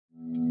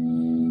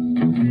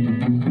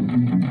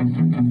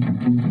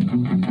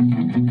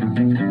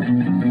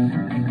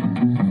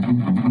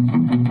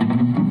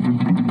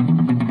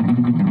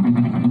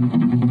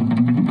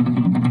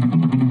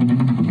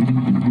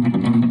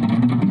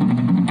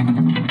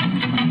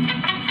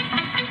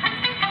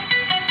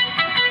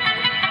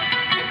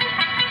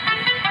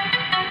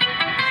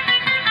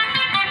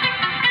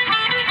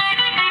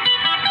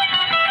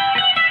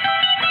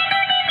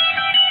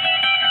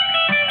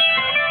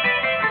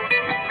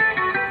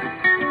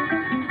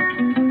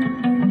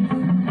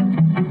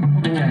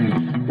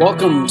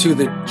Welcome to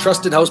the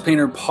Trusted House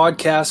Painter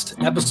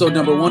podcast, episode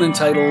number 1,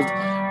 entitled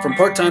From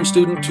Part-Time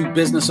Student to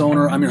Business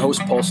Owner. I'm your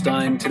host, Paul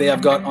Stein. Today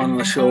I've got on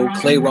the show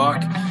Clay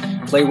Rock.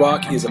 Clay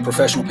Rock is a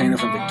professional painter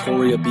from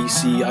Victoria,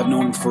 BC. I've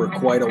known him for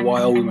quite a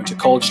while. We went to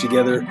college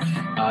together.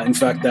 In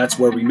fact, that's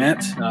where we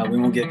met. We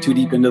won't get too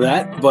deep into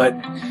that, but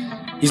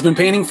he's been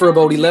painting for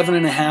about 11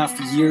 and a half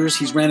years.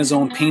 He's ran his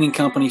own painting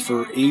company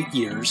for 8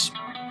 years.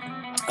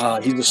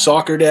 He's a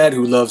soccer dad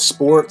who loves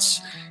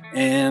sports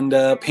and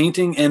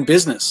painting and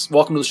business.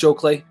 Welcome to the show,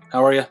 Clay.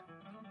 How are you?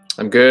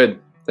 I'm good.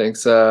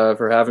 Thanks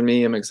for having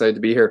me. I'm excited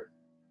to be here.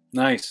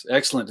 Nice.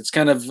 Excellent. It's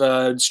kind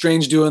of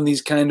strange doing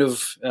these kind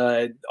of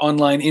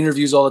online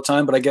interviews all the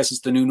time, but I guess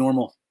it's the new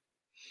normal.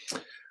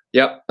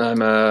 Yep. I'm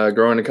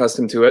growing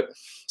accustomed to it.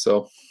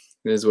 So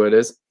it is what it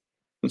is.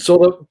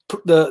 So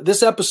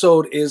this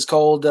episode is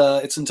called,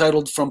 it's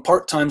entitled From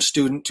Part-Time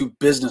Student to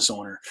Business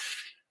Owner.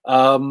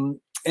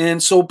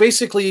 And so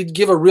basically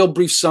give a real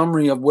brief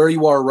summary of where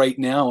you are right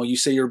now. You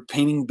say you're a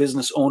painting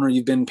business owner.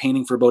 You've been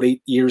painting for about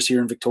 8 years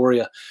here in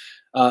Victoria,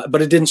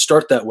 but it didn't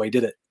start that way,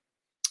 did it?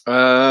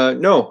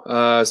 No,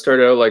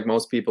 started out like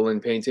most people in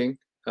painting.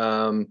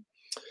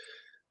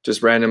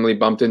 Just randomly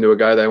bumped into a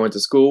guy that I went to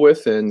school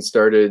with and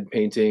started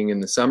painting in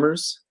the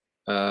summers,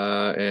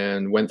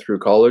 and went through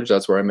college.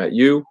 That's where I met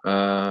you.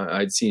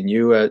 I'd seen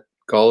you at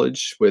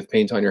college with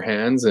Paint on Your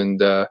Hands.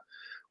 And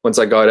once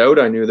I got out,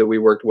 I knew that we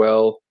worked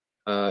well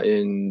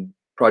in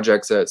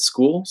projects at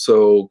school,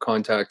 so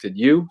contacted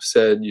you,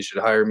 said you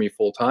should hire me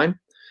full time.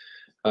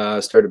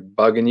 Started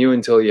bugging you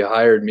until you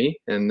hired me,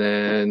 and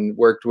then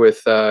worked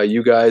with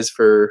you guys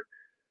for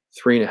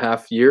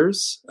 3.5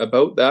 years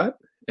about that,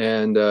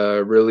 and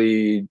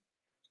really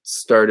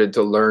started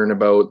to learn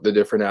about the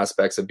different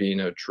aspects of being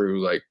a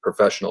true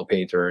professional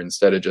painter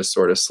instead of just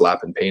sort of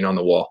slapping paint on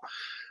the wall.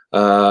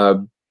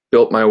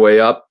 Built my way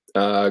up,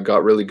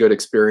 got really good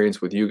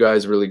experience with you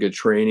guys, really good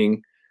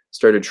training.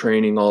 Started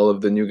training all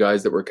of the new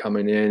guys that were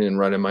coming in and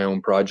running my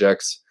own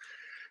projects,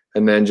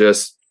 and then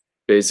just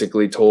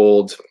basically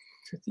told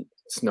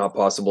it's not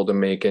possible to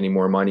make any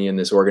more money in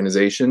this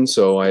organization.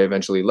 So I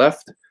eventually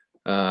left,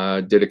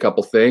 did a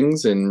couple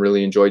things and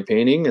really enjoyed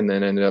painting, and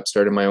then ended up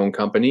starting my own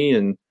company.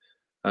 And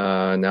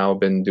now I've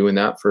been doing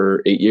that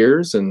for 8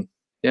 years, and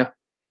yeah,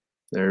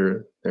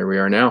 there we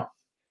are now.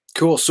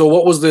 Cool. So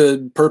what was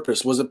the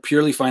purpose? Was it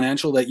purely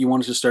financial that you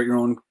wanted to start your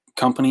own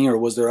company, or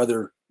was there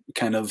other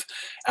kind of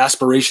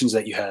aspirations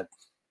that you had?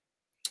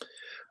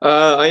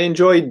 I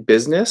enjoyed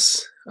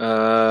business.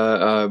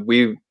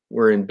 We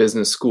were in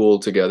business school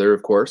together,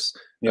 of course.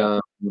 Yeah.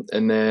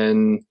 And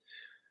then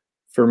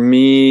for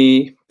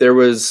me, there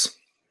was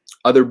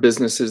other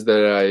businesses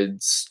that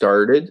I'd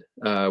started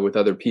with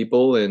other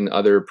people and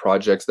other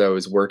projects that I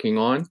was working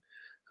on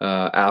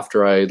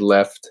after I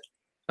left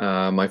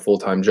my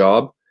full-time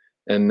job.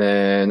 And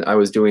then I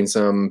was doing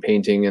some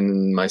painting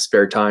in my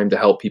spare time to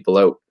help people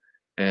out.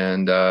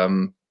 And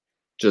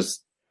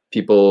just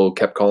people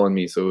kept calling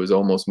me, so it was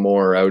almost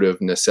more out of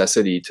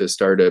necessity to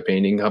start a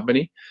painting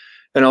company.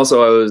 And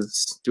also I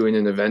was doing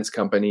an events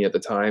company at the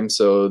time,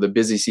 so the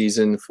busy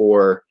season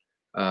for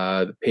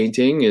the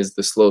painting is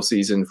the slow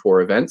season for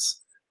events.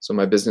 So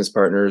my business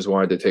partners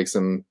wanted to take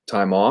some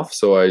time off,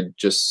 so I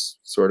just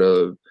sort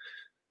of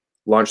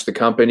launched the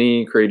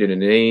company, created a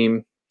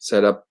name,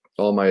 set up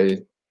all my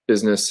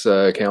business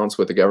accounts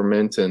with the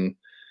government, and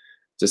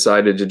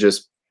decided to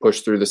just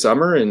push through the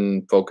summer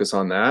and focus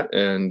on that.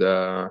 And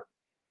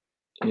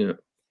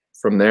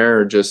from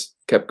there just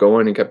kept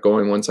going and kept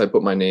going. Once I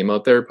put my name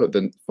out there, put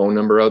the phone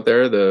number out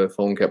there, the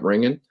phone kept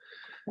ringing.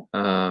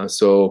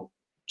 So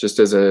just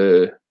as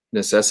a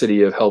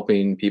necessity of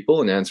helping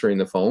people and answering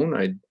the phone,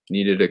 I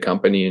needed a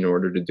company in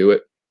order to do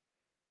it.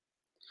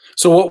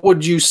 So what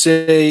would you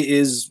say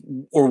is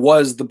or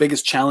was the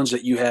biggest challenge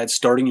that you had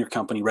starting your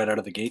company right out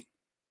of the gate?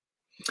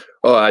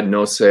 Oh, I had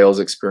no sales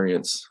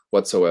experience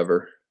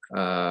whatsoever.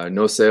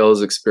 No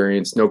sales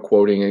experience, no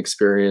quoting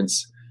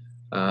experience.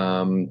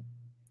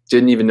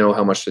 Didn't even know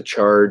how much to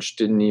charge.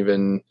 Didn't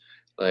even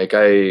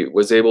I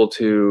was able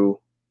to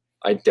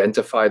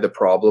identify the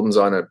problems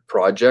on a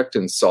project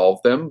and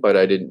solve them, but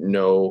I didn't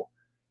know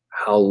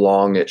how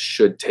long it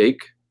should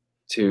take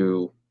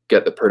to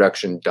get the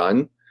production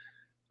done.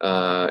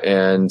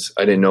 And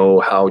I didn't know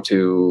how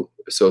to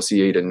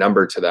associate a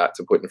number to that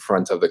to put in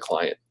front of the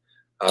client.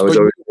 I was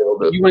always able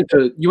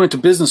to. You went to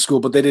business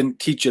school, but they didn't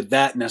teach you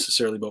that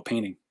necessarily about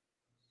painting.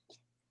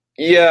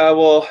 Yeah,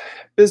 well,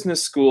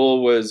 business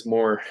school was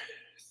more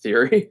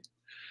theory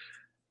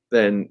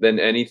than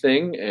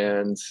anything,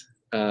 and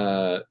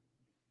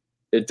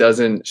it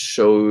doesn't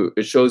show,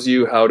 it shows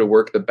you how to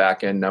work the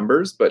back end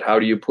numbers, but how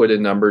do you put a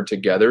number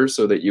together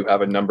so that you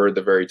have a number at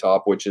the very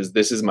top, which is,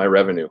 this is my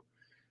revenue.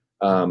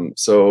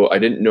 So I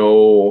didn't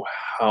know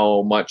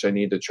how much I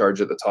need to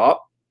charge at the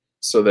top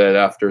so that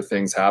after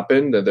things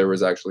happened, that there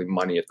was actually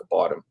money at the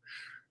bottom.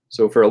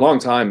 So for a long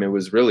time, it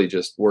was really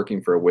just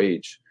working for a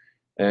wage.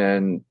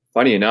 And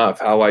funny enough,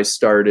 how I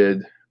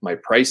started my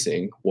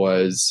pricing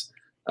was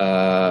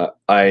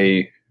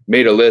I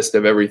made a list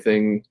of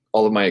everything,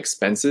 all of my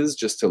expenses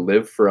just to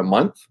live for a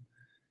month.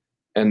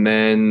 And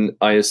then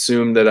I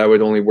assumed that I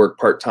would only work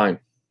part-time.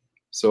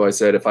 So I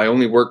said, if I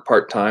only work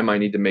part-time, I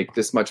need to make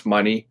this much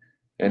money.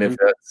 And if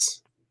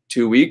that's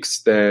 2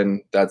 weeks,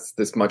 then that's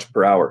this much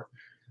per hour.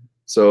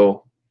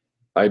 So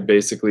I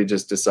basically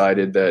just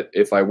decided that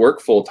if I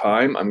work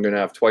full-time, I'm going to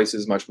have twice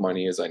as much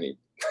money as I need.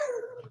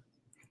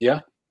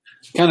 Yeah.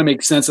 Kind of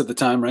makes sense at the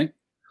time, right?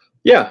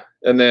 Yeah.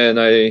 And then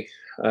I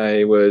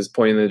was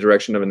pointing in the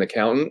direction of an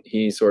accountant.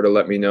 He sort of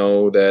let me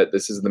know that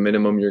this is the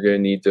minimum you're going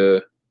to need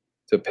to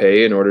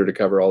pay in order to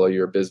cover all of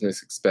your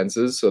business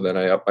expenses. So then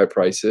I upped my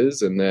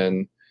prices, and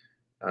then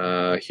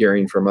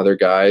hearing from other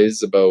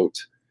guys about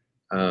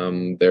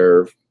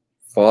their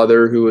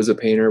father who was a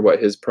painter, what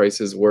his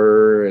prices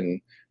were,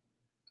 and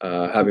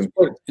having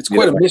it's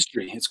quite a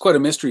mystery. It's quite a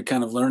mystery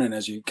kind of learning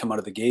as you come out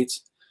of the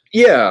gates.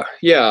 Yeah.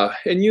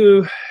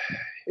 And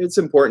it's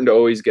important to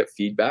always get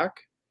feedback.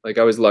 Like,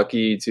 I was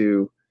lucky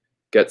to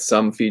get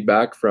some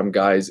feedback from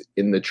guys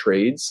in the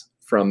trades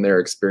from their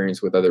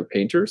experience with other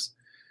painters.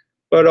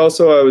 But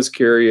also I was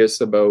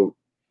curious about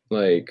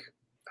like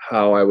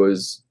how I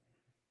was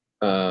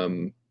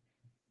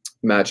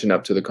matching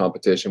up to the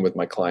competition with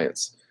my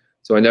clients.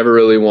 So I never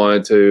really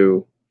wanted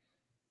to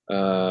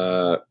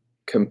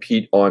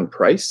compete on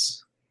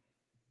price.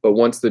 But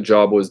once the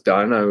job was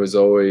done, I was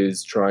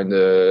always trying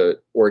to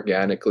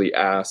organically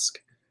ask,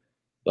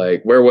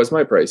 like, where was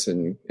my price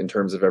in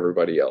terms of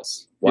everybody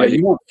else? Why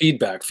you want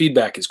feedback.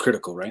 Feedback is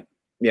critical, right?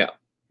 Yeah.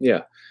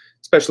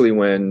 Especially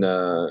when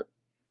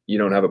you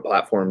don't have a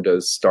platform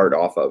to start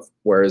off of.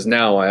 Whereas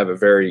now I have a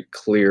very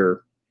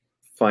clear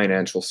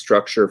financial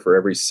structure for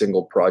every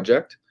single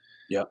project.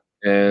 Yeah.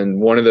 And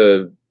one of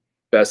the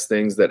best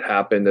things that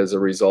happened as a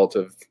result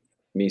of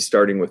me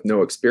starting with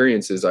no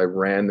experience is I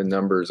ran the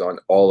numbers on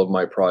all of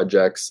my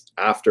projects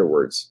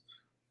afterwards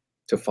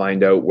to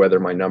find out whether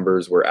my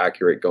numbers were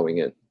accurate going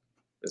in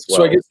as well.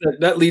 So I guess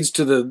that leads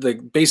to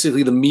the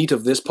basically the meat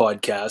of this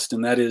podcast,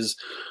 and that is,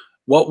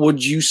 what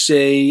would you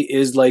say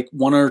is like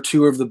one or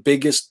two of the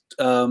biggest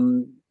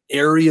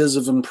areas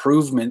of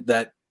improvement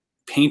that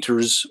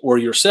painters or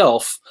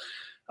yourself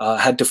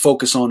had to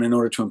focus on in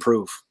order to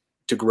improve,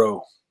 to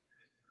grow?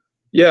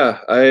 Yeah,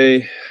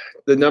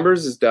 the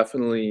numbers is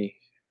definitely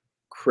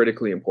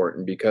critically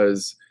important,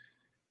 because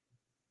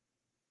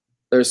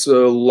there's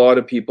a lot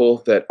of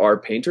people that are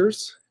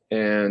painters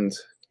and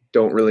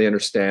don't really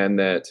understand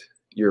that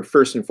you're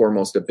first and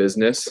foremost a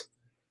business,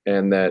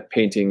 and that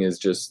painting is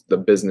just the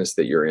business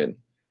that you're in.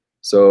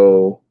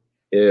 So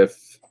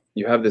if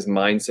you have this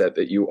mindset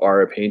that you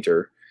are a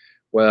painter,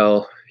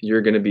 well,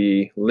 you're going to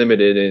be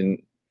limited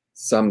in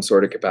some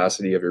sort of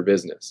capacity of your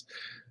business.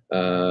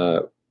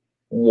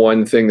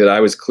 One thing that I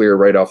was clear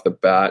right off the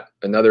bat,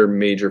 another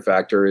major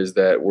factor is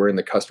that we're in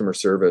the customer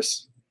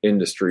service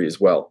industry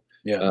as well.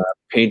 Yeah.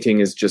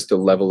 Painting is just a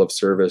level of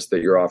service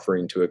that you're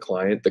offering to a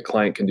client. The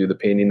client can do the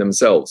painting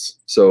themselves.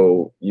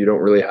 So you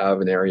don't really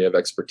have an area of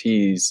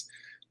expertise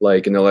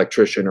like an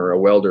electrician or a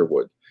welder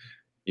would.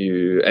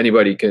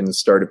 Anybody can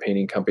start a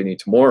painting company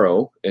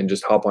tomorrow and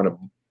just hop on a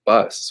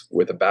bus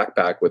with a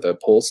backpack with a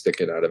pole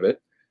sticking out of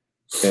it.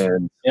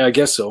 And yeah, I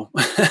guess so.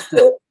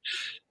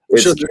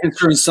 Sure,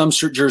 in some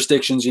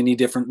jurisdictions you need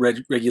different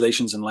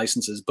regulations and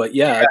licenses, but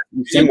yeah,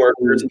 team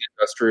workers,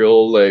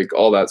 industrial, like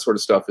all that sort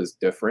of stuff is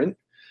different.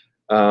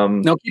 Now,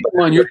 keep in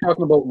mind, you're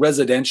talking about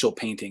residential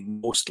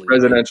painting mostly.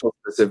 Residential,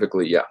 right?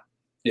 Specifically, yeah.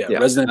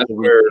 Residential.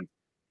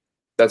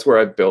 That's where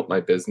I've built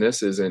my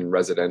business, is in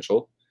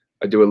residential.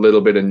 I do a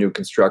little bit of new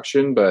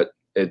construction, but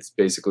it's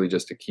basically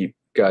just to keep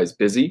guys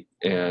busy.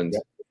 And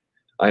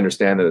I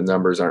understand that the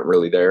numbers aren't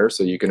really there,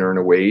 so you can earn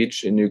a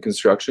wage in new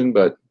construction,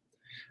 but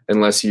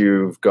unless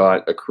you've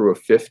got a crew of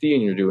 50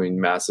 and you're doing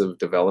massive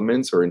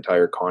developments or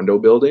entire condo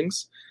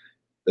buildings,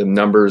 the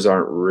numbers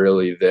aren't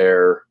really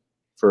there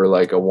for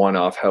like a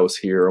one-off house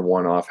here, a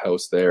one-off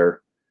house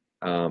there.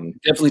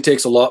 Definitely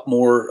takes a lot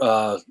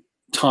more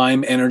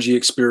time, energy,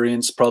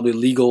 experience, probably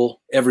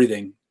legal,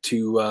 everything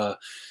to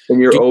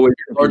and you're always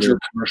larger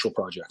commercial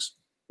projects.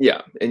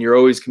 Yeah, and you're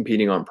always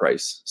competing on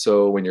price.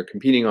 So when you're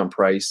competing on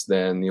price,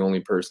 then the only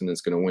person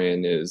that's going to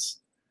win is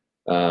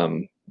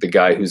the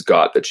guy who's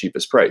got the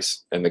cheapest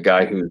price, and the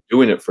guy who's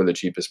doing it for the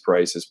cheapest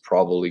price is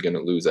probably going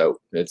to lose out.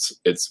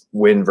 It's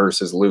win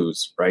versus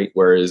lose, right?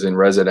 Whereas in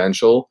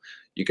residential,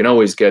 you can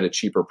always get a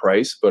cheaper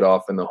price, but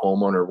often the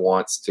homeowner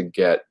wants to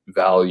get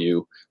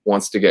value,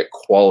 wants to get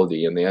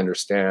quality, and they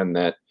understand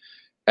that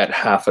at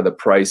half of the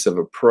price of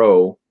a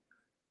pro,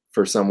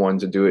 for someone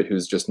to do it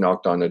who's just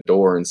knocked on a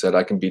door and said,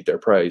 I can beat their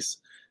price,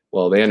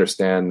 well, they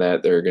understand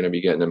that they're going to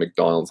be getting a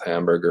McDonald's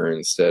hamburger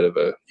instead of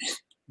a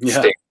Yeah.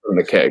 staying from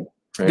the keg.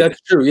 Right?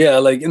 That's true. Yeah.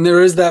 Like, and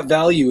there is that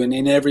value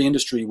in every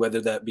industry, whether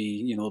that be,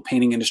 you know, the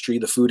painting industry,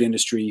 the food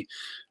industry.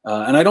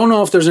 And I don't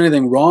know if there's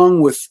anything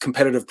wrong with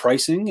competitive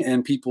pricing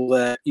and people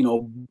that, you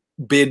know,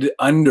 bid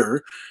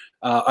under.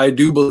 I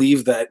do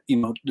believe that, you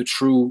know, the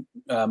true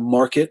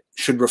market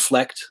should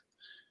reflect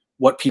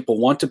what people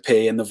want to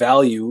pay and the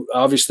value.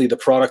 Obviously, the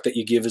product that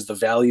you give is the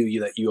value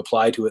that you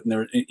apply to it,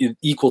 and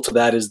equal to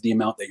that is the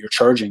amount that you're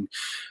charging.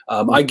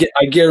 I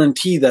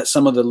guarantee that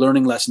some of the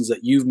learning lessons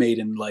that you've made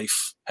in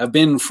life have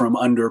been from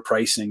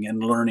underpricing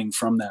and learning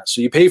from that. So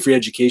you pay for your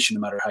education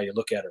no matter how you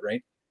look at it,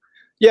 right?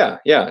 Yeah,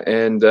 yeah,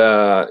 and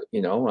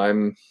you know,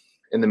 I'm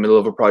in the middle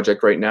of a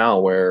project right now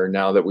where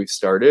now that we've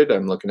started,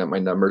 I'm looking at my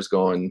numbers,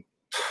 going,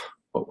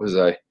 what was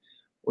I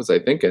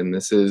thinking?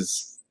 This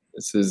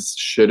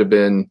should have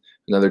been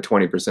another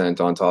 20%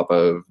 on top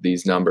of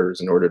these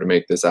numbers in order to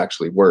make this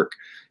actually work.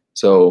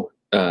 So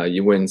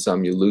you win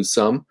some, you lose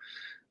some.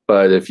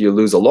 But if you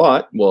lose a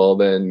lot, well,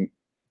 then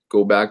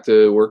go back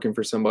to working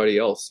for somebody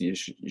else. You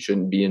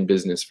shouldn't be in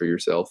business for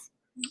yourself.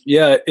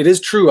 Yeah, it is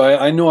true.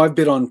 I know I've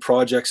bid on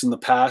projects in the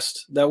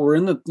past that were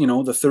in the, you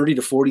know, the $30,000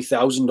 to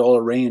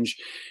 $40,000 range,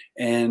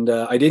 and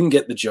I didn't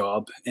get the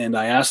job. And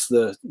I asked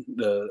the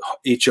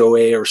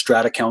HOA or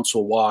Strata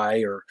Council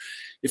why, or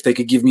if they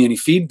could give me any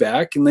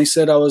feedback, and they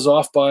said I was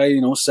off by,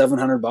 you know,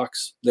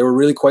 $700. They were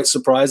really quite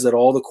surprised that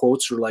all the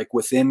quotes were like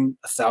within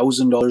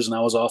 $1,000, and I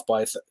was off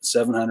by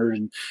 700,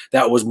 and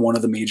that was one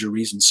of the major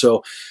reasons.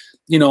 So,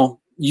 you know,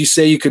 you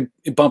say you could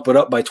bump it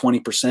up by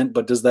 20%,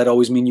 but does that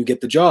always mean you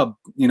get the job?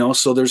 You know,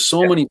 so there's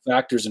so many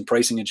factors in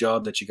pricing a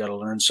job that you got to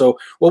learn. So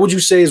what would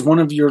you say is one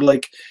of your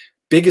like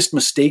biggest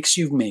mistakes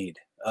you've made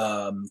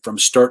from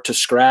start to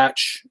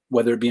scratch,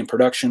 whether it be in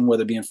production,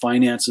 whether it be in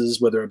finances,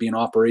 whether it be in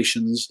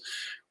operations?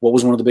 What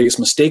was one of the biggest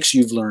mistakes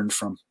you've learned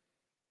from?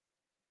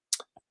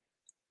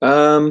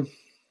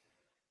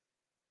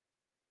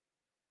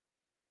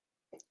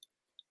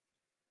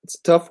 It's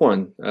a tough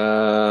one.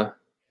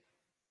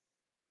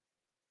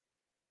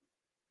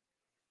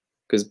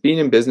 Because being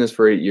in business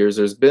for 8 years,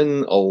 there's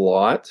been a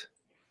lot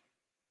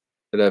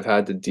that I've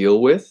had to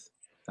deal with.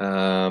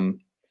 But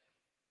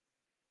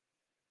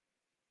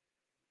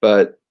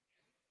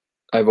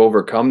I've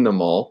overcome them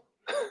all.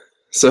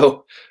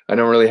 So I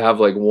don't really have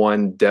like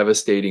one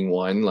devastating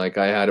one. Like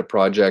I had a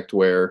project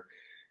where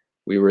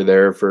we were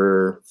there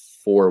for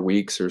 4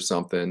 weeks or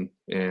something,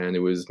 and it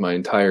was my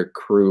entire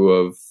crew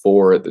of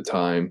 4 at the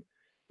time.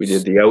 We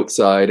did the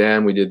outside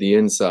and we did the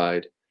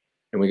inside.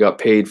 And we got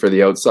paid for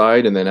the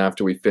outside, and then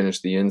after we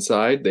finished the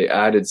inside, they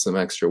added some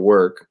extra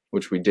work,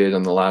 which we did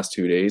on the last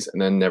 2 days,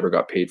 and then never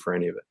got paid for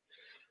any of it.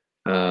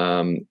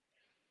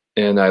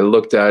 And I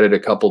looked at it a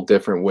couple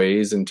different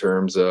ways in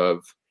terms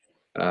of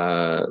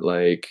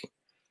like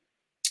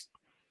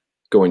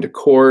going to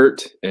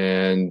court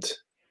and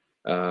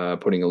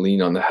putting a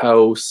lien on the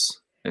house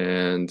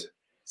and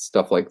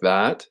stuff like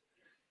that.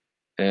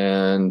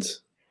 And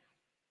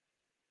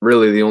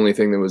really the only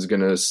thing that was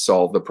going to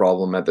solve the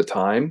problem at the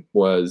time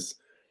was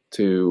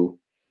to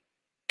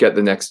get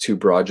the next 2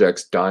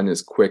 projects done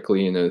as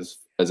quickly and as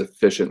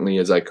efficiently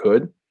as I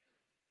could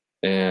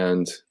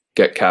and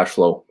get cash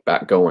flow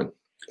back going.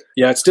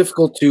 Yeah, it's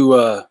difficult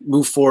to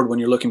move forward when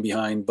you're looking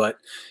behind, but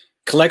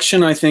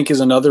collection, I think, is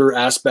another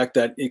aspect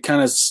that it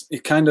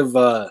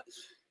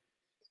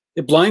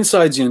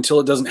blindsides you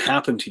until it doesn't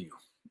happen to you.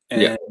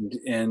 And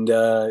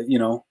you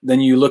know, then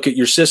you look at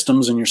your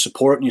systems and your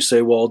support and you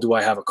say, well, do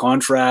I have a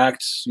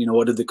contract? You know,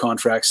 what did the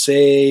contract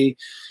say?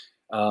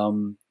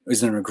 Is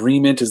there an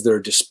agreement? Is there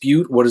a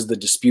dispute? What is the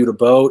dispute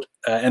about?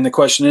 And the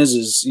question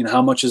is, you know,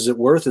 how much is it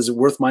worth? Is it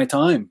worth my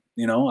time?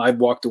 You know, I've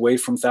walked away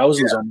from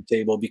thousands on the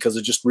table because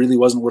it just really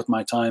wasn't worth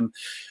my time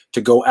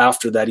to go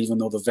after that, even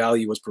though the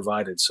value was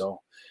provided. So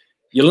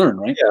you learn,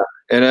 right? Yeah.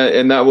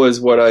 And that was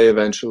what I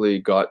eventually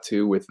got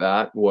to with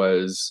that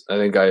was, I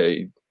think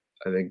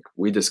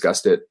we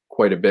discussed it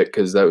quite a bit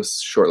because that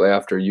was shortly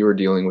after you were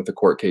dealing with the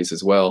court case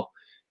as well.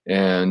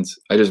 And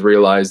I just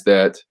realized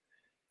that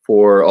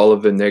for all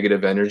of the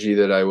negative energy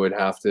that I would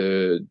have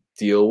to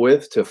deal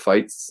with to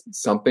fight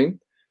something,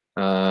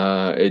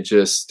 it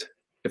just,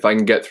 if I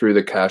can get through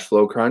the cash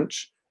flow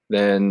crunch,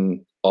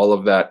 then all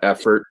of that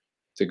effort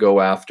to go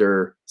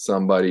after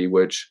somebody,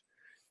 which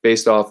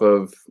based off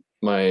of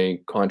my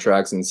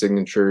contracts and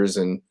signatures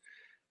and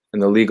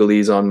the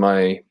legalese on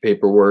my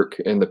paperwork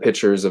and the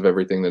pictures of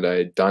everything that I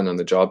had done on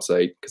the job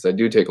site, because I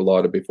do take a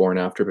lot of before and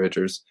after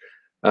pictures,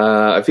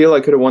 I feel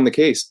I could have won the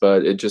case,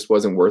 but it just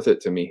wasn't worth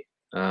it to me.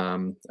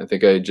 I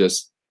think I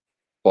just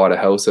bought a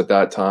house at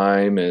that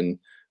time and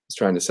was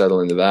trying to settle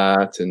into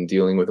that and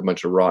dealing with a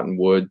bunch of rotten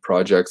wood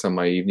projects on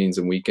my evenings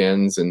and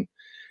weekends. And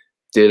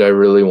did I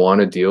really want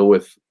to deal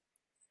with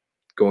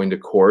going to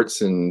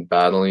courts and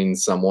battling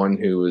someone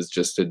who was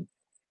just a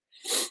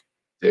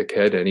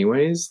dickhead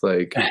anyways?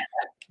 Like,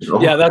 you know?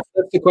 Yeah, that's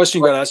the question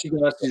you got to ask. You got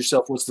to ask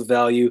yourself, what's the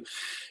value?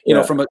 You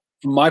know, from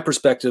my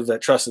perspective,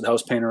 that trusted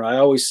house painter, I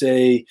always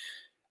say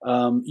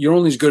you're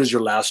only as good as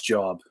your last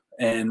job.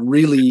 And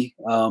really,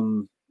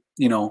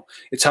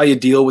 it's how you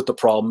deal with the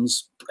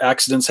problems.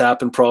 Accidents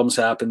happen, problems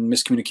happen,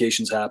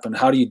 miscommunications happen.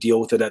 How do you deal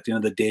with it at the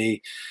end of the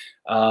day?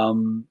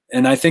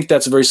 And I think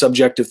that's a very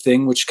subjective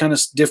thing, which kind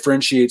of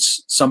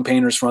differentiates some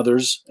painters from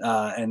others.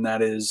 And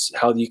that is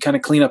how you kind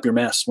of clean up your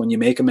mess when you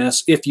make a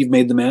mess, if you've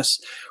made the mess,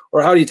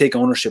 or how do you take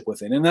ownership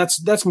with it? And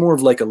that's more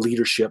of like a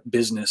leadership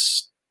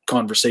business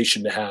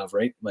conversation to have,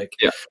 right? Like,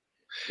 yeah.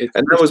 And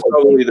that was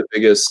probably the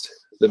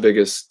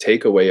biggest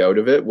takeaway out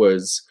of it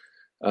was,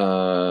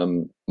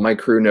 my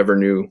crew never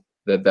knew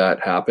that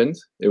happened.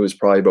 It was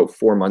probably about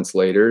 4 months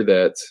later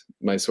that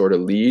my sort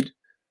of lead,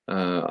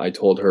 I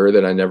told her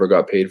that I never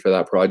got paid for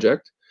that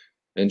project,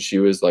 and she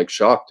was like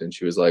shocked, and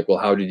she was like, well,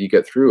 how did you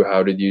get through?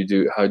 How did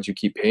you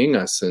keep paying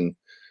us? And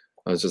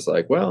I was just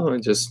like, well,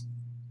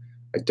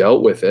 I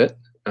dealt with it.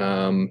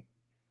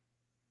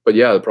 But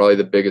yeah, probably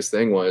the biggest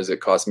thing was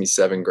it cost me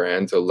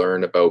 $7,000 to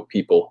learn about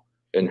people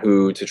and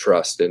who to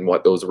trust and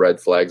what those red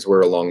flags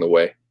were along the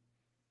way.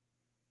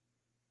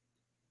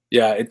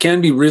 Yeah, it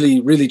can be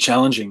really, really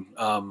challenging,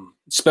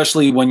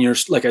 especially when you're,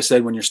 like I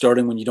said, when you're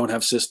starting, when you don't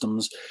have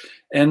systems.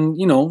 And,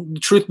 the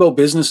truth about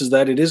business is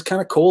that it is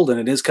kind of cold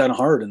and it is kind of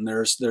hard. And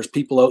there's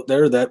people out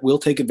there that will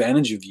take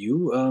advantage of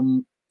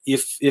you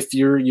if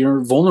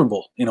you're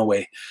vulnerable in a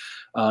way.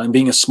 And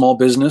being a small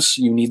business,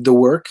 you need the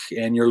work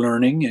and you're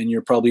learning and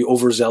you're probably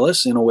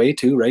overzealous in a way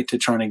too, right? To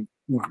trying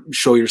to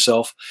show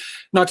yourself.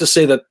 Not to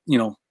say that,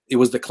 it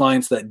was the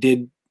clients that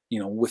did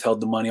withheld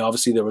the money.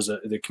 Obviously there was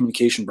the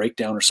communication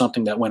breakdown or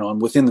something that went on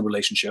within the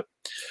relationship.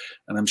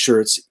 And I'm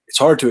sure it's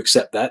hard to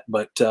accept that,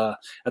 but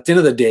at the end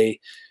of the day,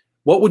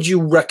 what would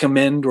you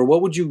recommend, or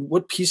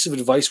what piece of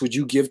advice would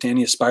you give to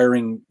any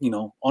aspiring,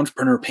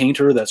 entrepreneur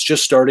painter that's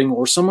just starting,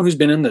 or someone who's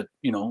been in the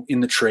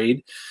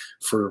trade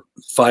for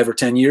 5 or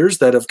 10 years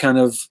that have kind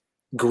of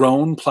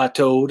grown,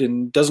 plateaued,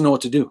 and doesn't know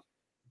what to do?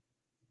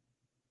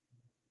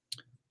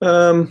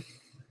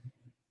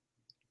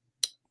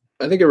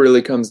 I think it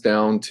really comes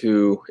down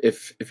to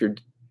if you're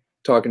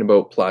talking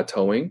about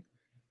plateauing,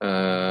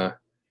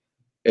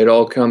 it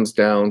all comes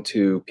down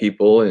to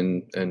people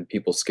and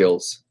people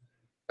skills.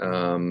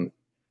 How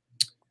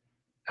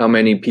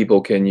many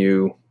people can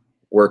you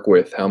work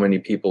with? How many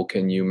people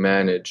can you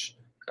manage?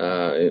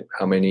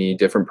 How many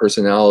different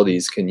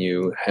personalities can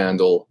you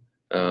handle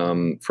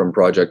from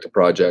project to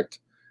project?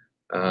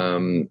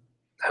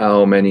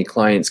 How many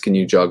clients can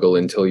you juggle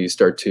until you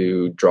start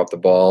to drop the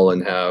ball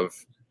and have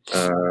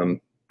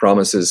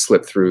promises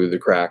slip through the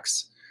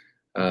cracks?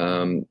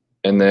 And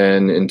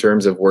then in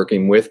terms of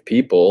working with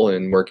people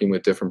and working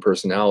with different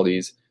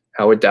personalities,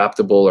 how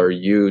adaptable are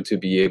you to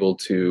be able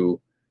to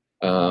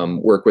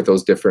work with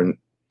those different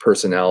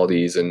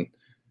personalities and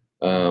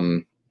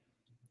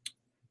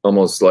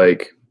almost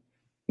like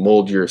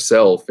mold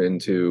yourself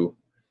into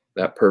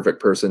that perfect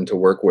person to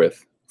work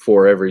with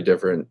for every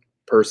different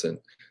person?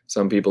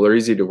 Some people are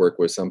easy to work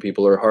with, some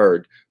people are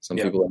hard, some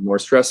people are more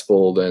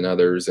stressful than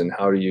others. And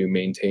how do you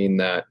maintain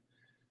that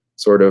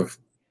sort of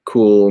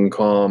cool and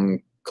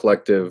calm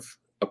collective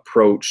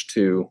approach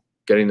to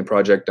getting the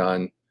project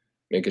done,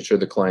 making sure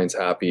the client's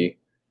happy,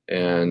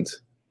 and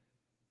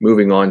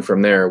moving on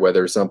from there,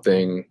 whether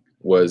something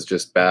was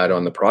just bad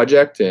on the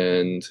project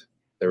and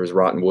there was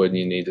rotten wood and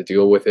you need to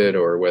deal with it,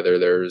 or whether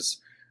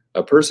there's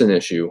a person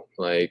issue.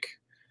 Like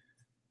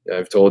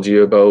I've told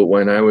you about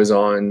when I was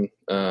on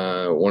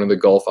one of the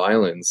Gulf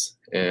Islands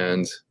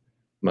and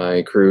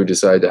my crew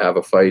decided to have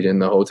a fight in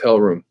the hotel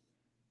room,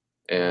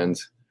 and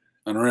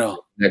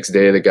unreal. Next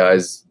day,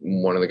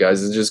 one of the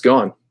guys is just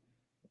gone.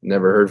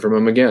 Never heard from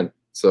him again.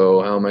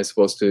 So how am I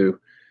supposed to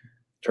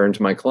turn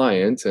to my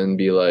client and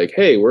be like,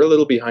 hey, we're a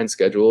little behind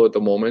schedule at the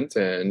moment,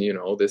 and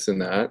this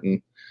and that,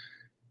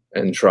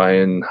 and try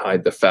and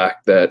hide the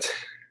fact that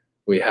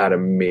we had a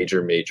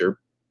major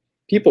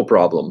people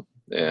problem?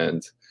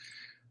 And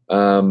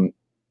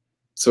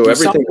so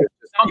everything,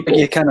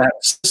 you kind of have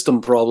a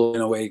system problem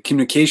in a way,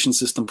 communication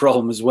system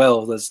problem as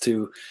well, as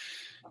to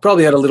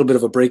probably had a little bit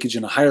of a breakage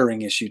in a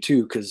hiring issue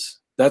too, because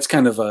that's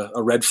kind of a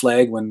red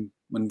flag when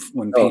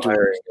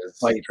painters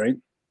fight, right?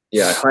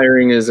 Yeah,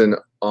 hiring is an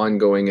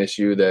ongoing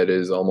issue that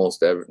is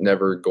almost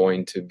never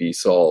going to be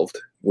solved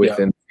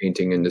within the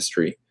painting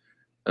industry,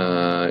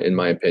 in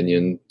my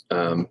opinion.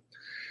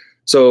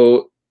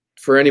 So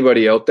for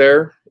anybody out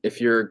there, if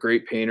you're a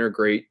great painter,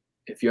 great.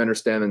 If you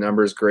understand the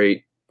numbers,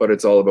 great. But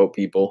it's all about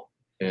people.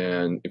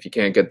 And if you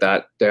can't get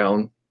that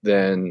down,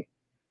 then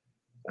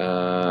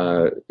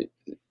I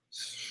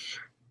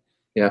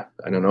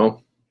don't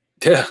know.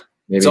 Yeah.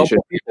 Maybe you should.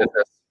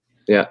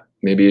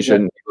 Maybe you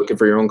shouldn't be looking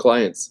for your own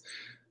clients.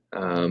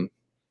 And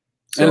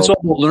it's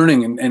all about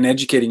learning and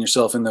educating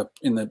yourself. In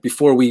the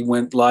before we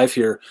went live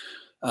here,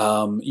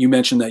 you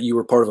mentioned that you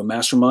were part of a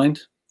mastermind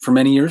for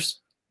many years.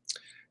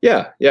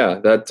 Yeah.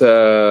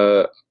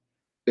 That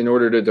in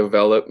order to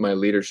develop my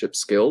leadership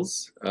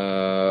skills,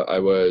 I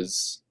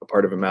was a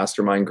part of a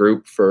mastermind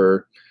group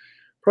for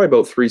probably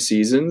about 3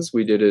 seasons.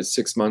 We did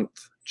 6-month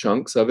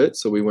chunks of it,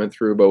 so we went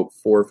through about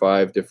 4 or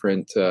 5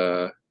 different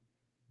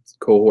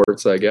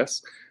cohorts, I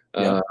guess.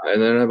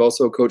 And then I've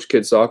also coached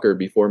kids soccer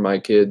before my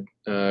kid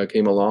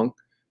came along.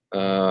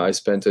 I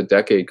spent a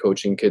decade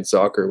coaching kids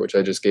soccer, which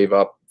I just gave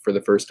up for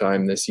the first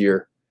time this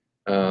year.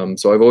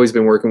 So I've always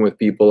been working with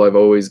people. I've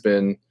always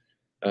been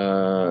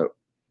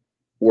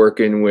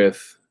working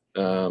with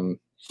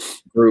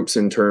groups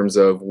in terms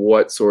of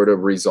what sort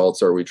of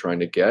results are we trying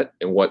to get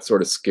and what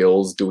sort of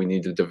skills do we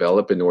need to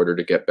develop in order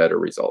to get better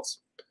results.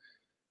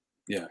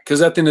 Yeah,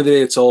 because at the end of the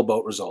day, it's all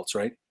about results,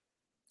 right?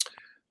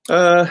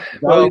 Well,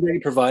 value that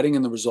you're providing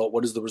and the result.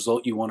 What is the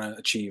result you want to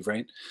achieve,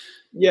 right?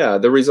 Yeah,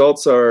 the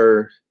results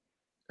are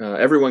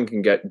everyone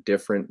can get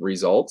different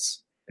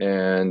results,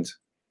 and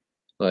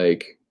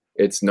like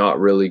it's not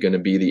really going to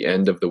be the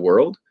end of the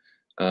world.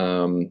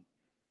 But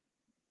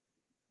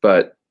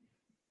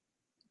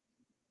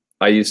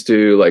I used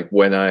to, like,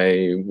 when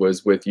I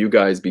was with you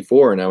guys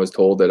before and I was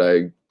told that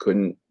I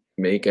couldn't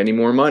make any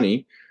more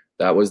money,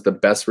 that was the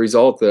best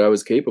result that I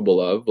was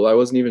capable of. Well, I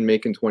wasn't even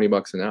making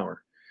 $20 an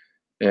hour.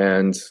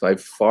 And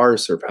I've far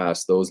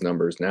surpassed those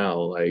numbers now.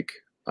 Like,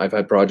 I've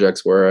had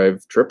projects where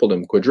I've tripled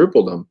them,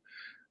 quadrupled them.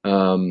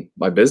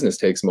 My business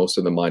takes most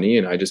of the money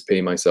and I just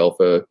pay myself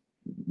a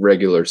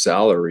regular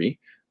salary.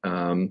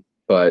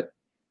 But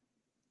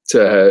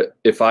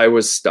if I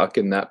was stuck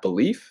in that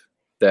belief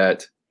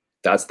that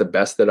that's the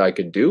best that I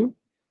could do,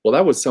 well,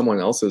 that was someone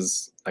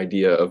else's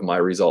idea of my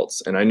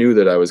results. And I knew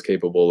that I was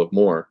capable of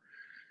more.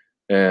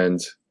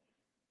 And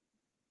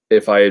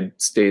if I had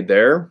stayed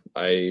there,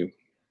 I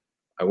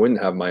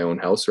wouldn't have my own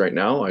house right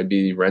now. I'd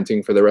be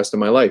renting for the rest of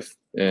my life.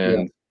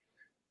 And,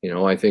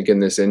 I think in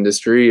this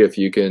industry, if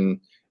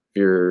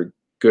you're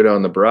good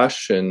on the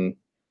brush and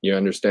you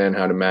understand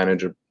how to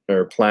manage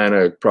or plan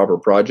a proper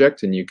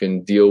project, and you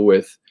can deal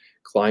with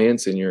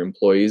clients and your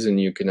employees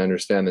and you can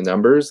understand the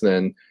numbers,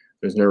 then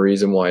there's no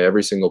reason why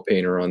every single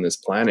painter on this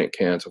planet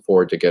can't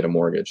afford to get a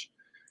mortgage.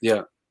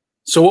 Yeah.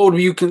 So what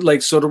would you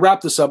so to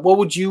wrap this up, what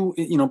would you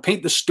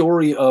paint the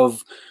story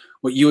of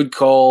what you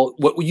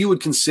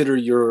would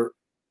consider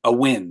a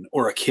win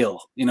or a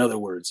kill? In other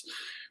words,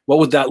 what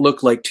would that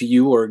look like to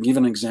you, or give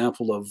an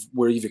example of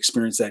where you've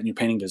experienced that in your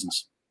painting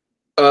business?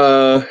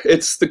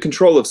 It's the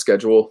control of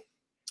schedule.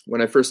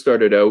 When I first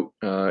started out,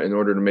 in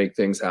order to make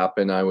things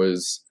happen, I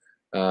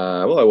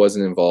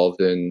wasn't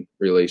involved in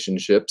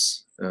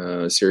relationships,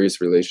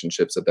 serious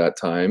relationships at that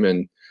time.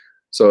 And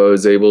so I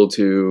was able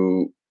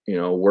to,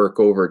 work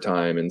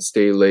overtime and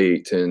stay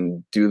late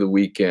and do the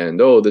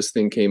weekend. Oh, this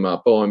thing came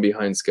up. Oh, I'm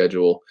behind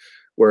schedule.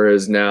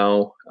 Whereas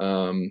now,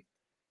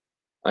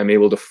 I'm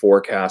able to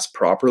forecast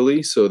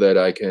properly so that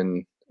I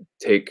can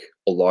take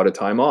a lot of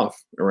time off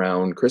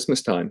around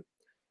Christmas time,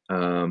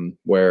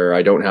 where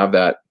I don't have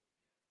that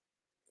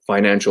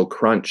financial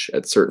crunch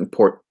at certain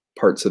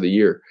parts of the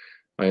year.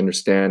 I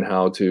understand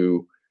how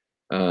to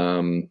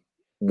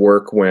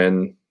work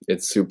when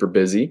it's super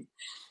busy.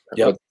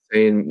 Yep.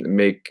 Saying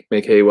make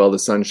hay while the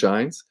sun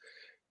shines,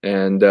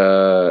 and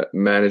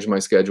manage my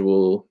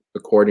schedule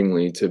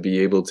accordingly to be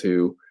able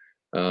to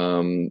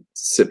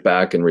sit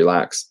back and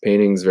relax.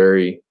 Painting's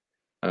very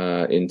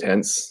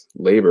intense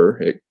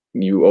labor.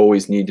 You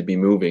always need to be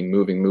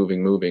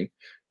moving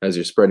as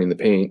you're spreading the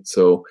paint.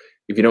 So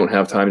if you don't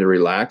have time to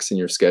relax in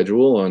your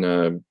schedule on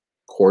a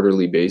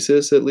quarterly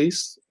basis, at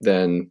least,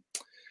 then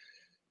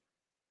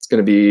it's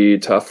going to be a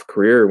tough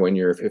career when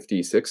you're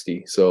 50,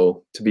 60.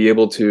 So to be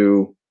able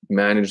to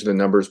manage the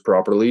numbers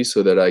properly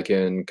so that I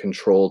can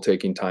control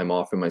taking time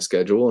off in my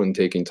schedule and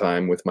taking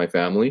time with my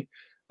family,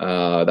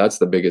 that's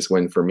the biggest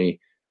win for me.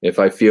 If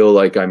I feel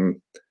like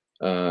I'm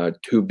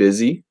too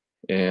busy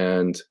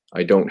and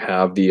I don't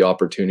have the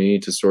opportunity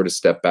to sort of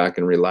step back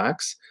and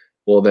relax,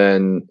 well,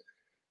 then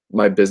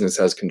my business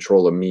has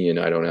control of me and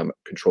I don't have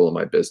control of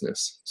my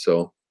business.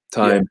 So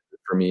time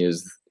for me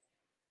is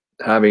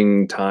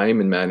having time,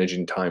 and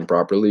managing time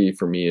properly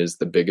for me is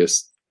the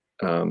biggest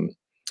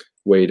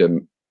way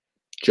to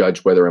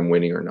judge whether I'm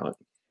winning or not.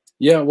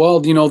 Yeah,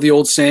 well, the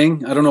old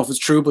saying, I don't know if it's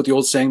true, but the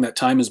old saying that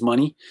time is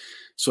money.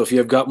 So if you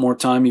have got more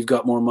time, you've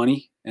got more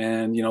money.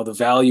 And, the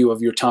value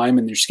of your time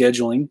and your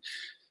scheduling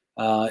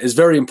is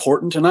very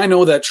important. And I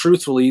know that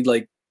truthfully,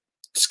 like,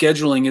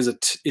 scheduling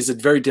is a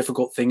very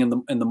difficult thing.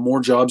 And the more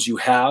jobs you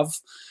have,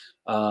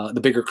 the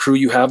bigger crew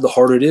you have, the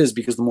harder it is,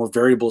 because the more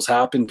variables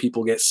happen.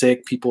 People get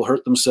sick, people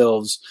hurt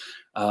themselves.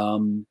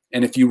 And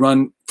if you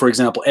run, for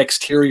example,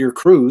 exterior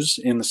crews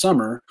in the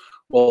summer,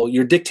 well,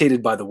 you're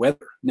dictated by the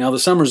weather. Now, the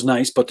summer's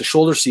nice, but the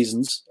shoulder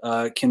seasons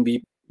can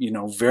be,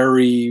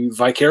 very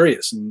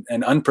vicarious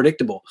and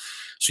unpredictable.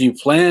 So you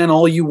plan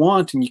all you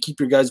want and you keep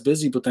your guys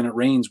busy, but then it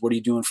rains. What are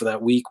you doing for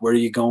that week? Where are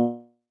you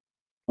going?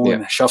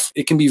 Yeah. Shuffle.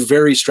 It can be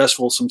very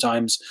stressful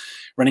sometimes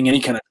running any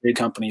kind of trade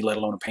company, let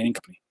alone a painting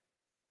company.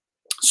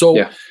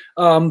 So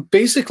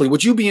basically,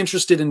 would you be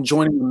interested in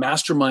joining the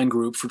mastermind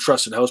group for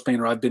Trusted House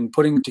Painter? I've been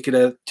putting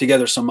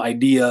together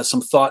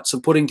some thoughts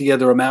of putting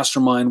together a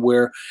mastermind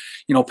where,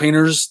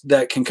 painters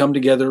that can come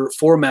together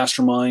for a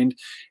mastermind,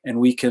 and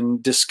we can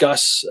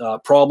discuss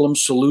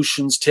problems,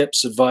 solutions,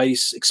 tips,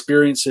 advice,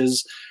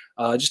 experiences,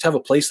 just have a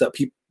place that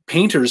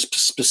painters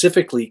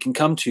specifically can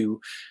come to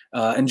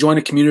and join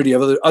a community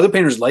of other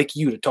painters like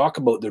you to talk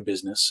about their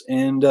business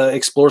and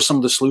explore some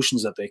of the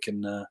solutions that they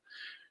can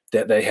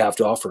that they have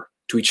to offer.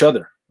 to each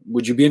other.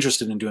 Would you be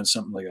interested in doing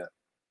something like that?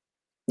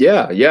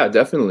 Yeah,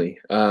 definitely.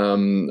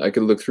 I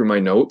could look through my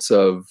notes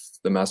of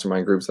the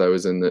mastermind groups I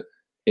was in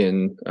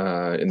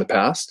the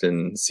past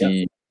and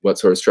see what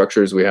sort of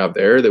structures we have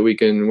there that we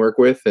can work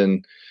with.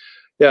 And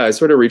yeah, I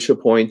sort of reached a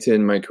point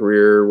in my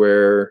career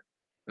where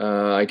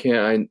I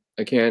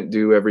can't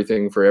do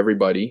everything for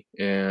everybody,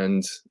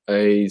 and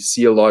I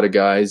see a lot of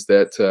guys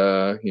that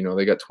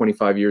they got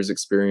 25 years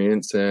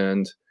experience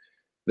and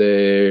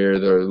they're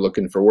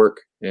looking for work,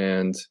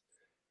 and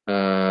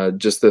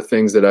just the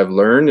things that I've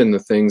learned and the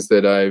things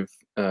that I've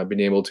been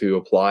able to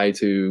apply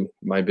to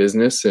my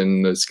business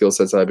and the skill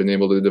sets I've been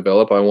able to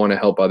develop, I want to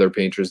help other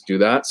painters do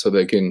that so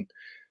they can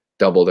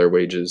double their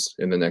wages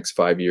in the next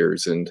 5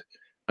 years and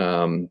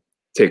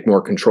take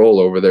more control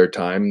over their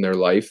time, their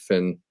life,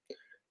 and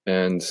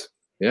things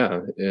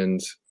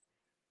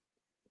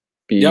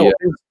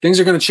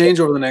are going to change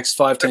over the next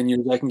 5-10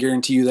 years. I can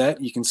guarantee you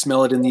that. You can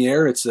smell it in the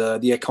air. It's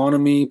the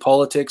economy,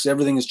 politics,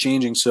 everything is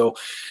changing. So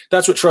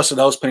that's what Trusted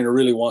House Painter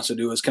really wants to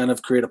do, is kind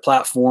of create a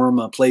platform,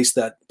 a place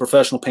that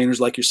professional painters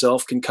like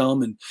yourself can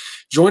come and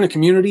join a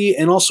community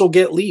and also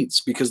get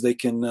leads, because they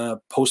can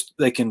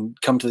they can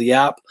come to the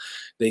app,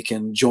 they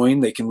can join,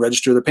 they can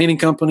register their painting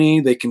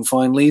company, they can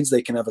find leads,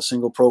 they can have a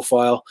single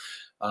profile.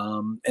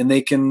 And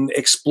they can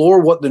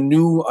explore what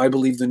I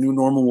believe the new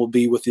normal will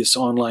be with this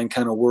online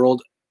kind of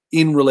world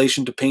in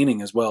relation to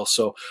painting as well.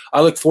 So I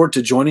look forward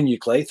to joining you,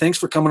 Clay. Thanks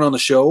for coming on the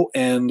show.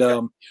 And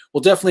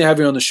we'll definitely have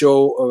you on the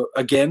show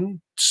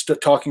again,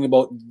 talking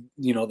about,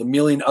 the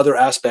million other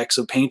aspects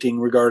of painting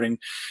regarding,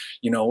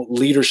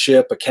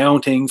 leadership,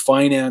 accounting,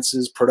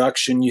 finances,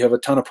 production. You have a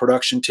ton of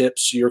production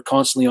tips. You're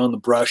constantly on the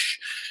brush,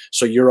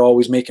 so you're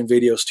always making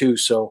videos too.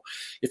 So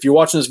if you're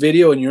watching this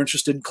video and you're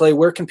interested, Clay,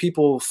 where can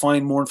people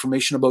find more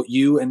information about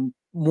you and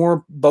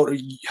more about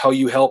how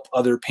you help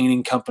other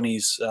painting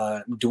companies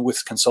do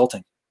with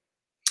consulting?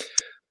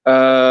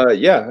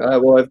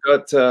 Well, I've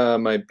got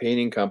my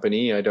painting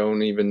company. I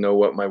don't even know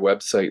what my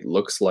website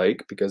looks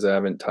like because I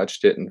haven't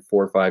touched it in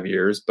 4 or 5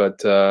 years. But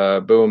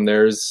boom,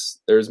 there's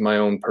my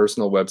own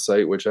personal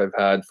website, which I've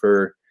had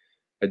for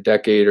a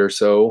decade or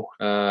so,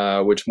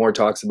 which more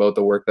talks about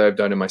the work that I've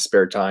done in my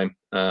spare time.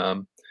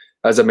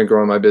 As I've been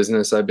growing my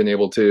business, I've been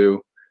able to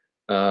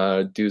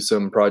do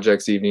some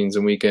projects, evenings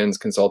and weekends,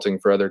 consulting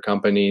for other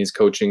companies,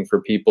 coaching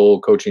for people,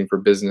 coaching for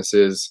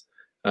businesses,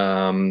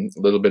 a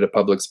little bit of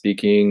public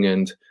speaking.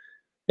 And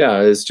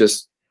yeah, it's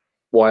just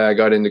why I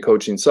got into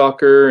coaching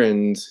soccer,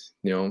 and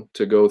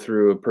to go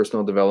through a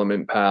personal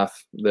development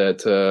path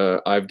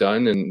that I've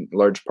done in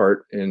large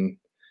part in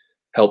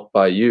helped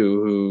by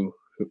you,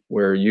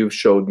 where you've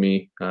showed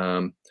me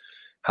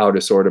how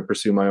to sort of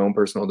pursue my own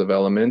personal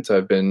development.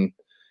 I've been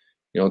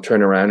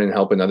turning around and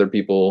helping other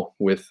people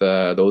with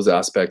those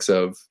aspects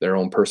of their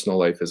own personal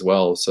life as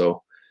well.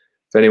 So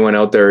if anyone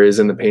out there is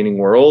in the painting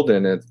world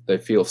and they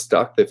feel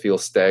stuck, they feel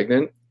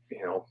stagnant,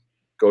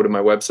 go to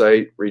my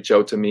website, reach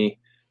out to me,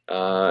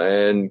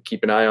 and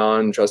keep an eye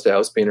on Trusted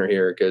House Painter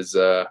here, because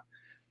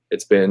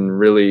it's been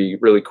really,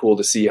 really cool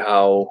to see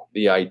how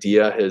the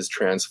idea has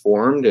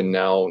transformed. And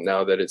now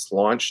that it's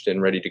launched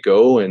and ready to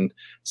go, and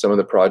some of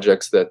the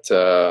projects that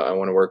I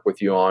want to work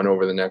with you on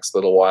over the next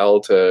little while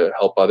to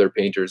help other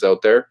painters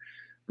out there,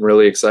 I'm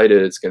really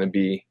excited. It's going to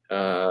be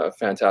a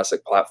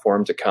fantastic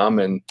platform to come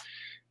and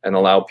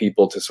allow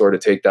people to sort of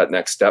take that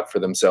next step for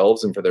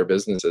themselves and for their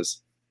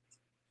businesses.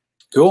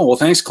 Cool. Well,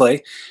 thanks,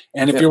 Clay.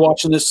 And if you're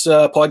watching this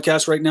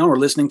podcast right now or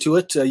listening to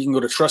it, you can go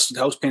to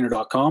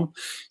trustedhousepainter.com.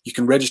 You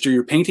can register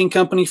your painting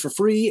company for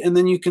free, and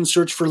then you can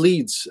search for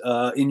leads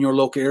in your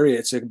local area.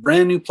 It's a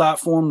brand new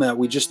platform that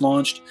we just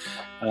launched,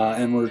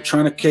 and we're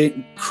trying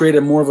to create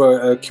a more of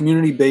a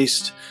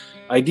community-based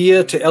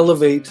idea to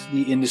elevate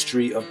the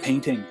industry of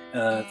painting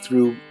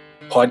through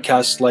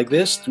podcasts like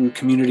this, through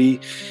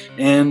community,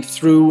 and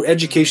through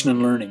education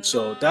and learning.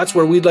 So that's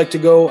where we'd like to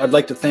go. I'd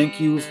like to thank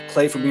you,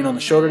 Clay, for being on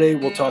the show today.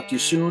 We'll talk to you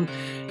soon.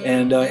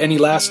 And any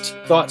last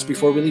thoughts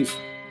before we leave?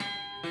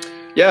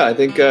 Yeah, I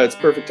think it's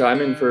perfect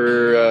timing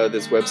for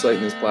this website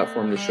and this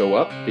platform to show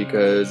up,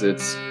 because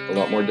it's a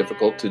lot more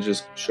difficult to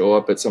just show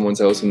up at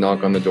someone's house and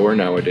knock on the door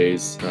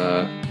nowadays.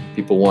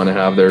 People want to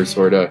have their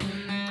sort of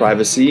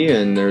privacy,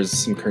 and there's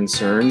some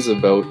concerns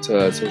about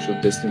social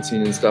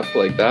distancing and stuff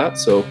like that.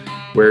 So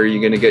where are you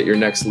going to get your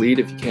next lead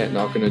if you can't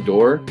knock on a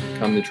door?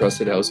 Come to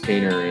Trusted House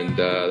Painter, and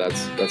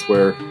that's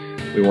where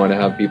we want to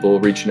have people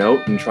reaching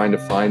out and trying to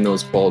find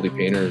those quality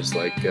painters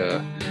like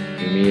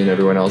me and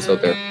everyone else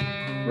out there.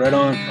 Right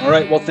on. All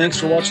right. Well, thanks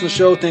for watching the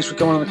show. Thanks for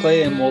coming on the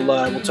Clay, and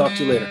we'll talk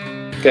to you later.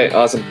 Okay.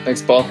 Awesome.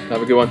 Thanks, Paul.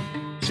 Have a good one.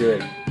 See you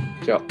later.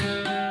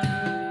 Ciao.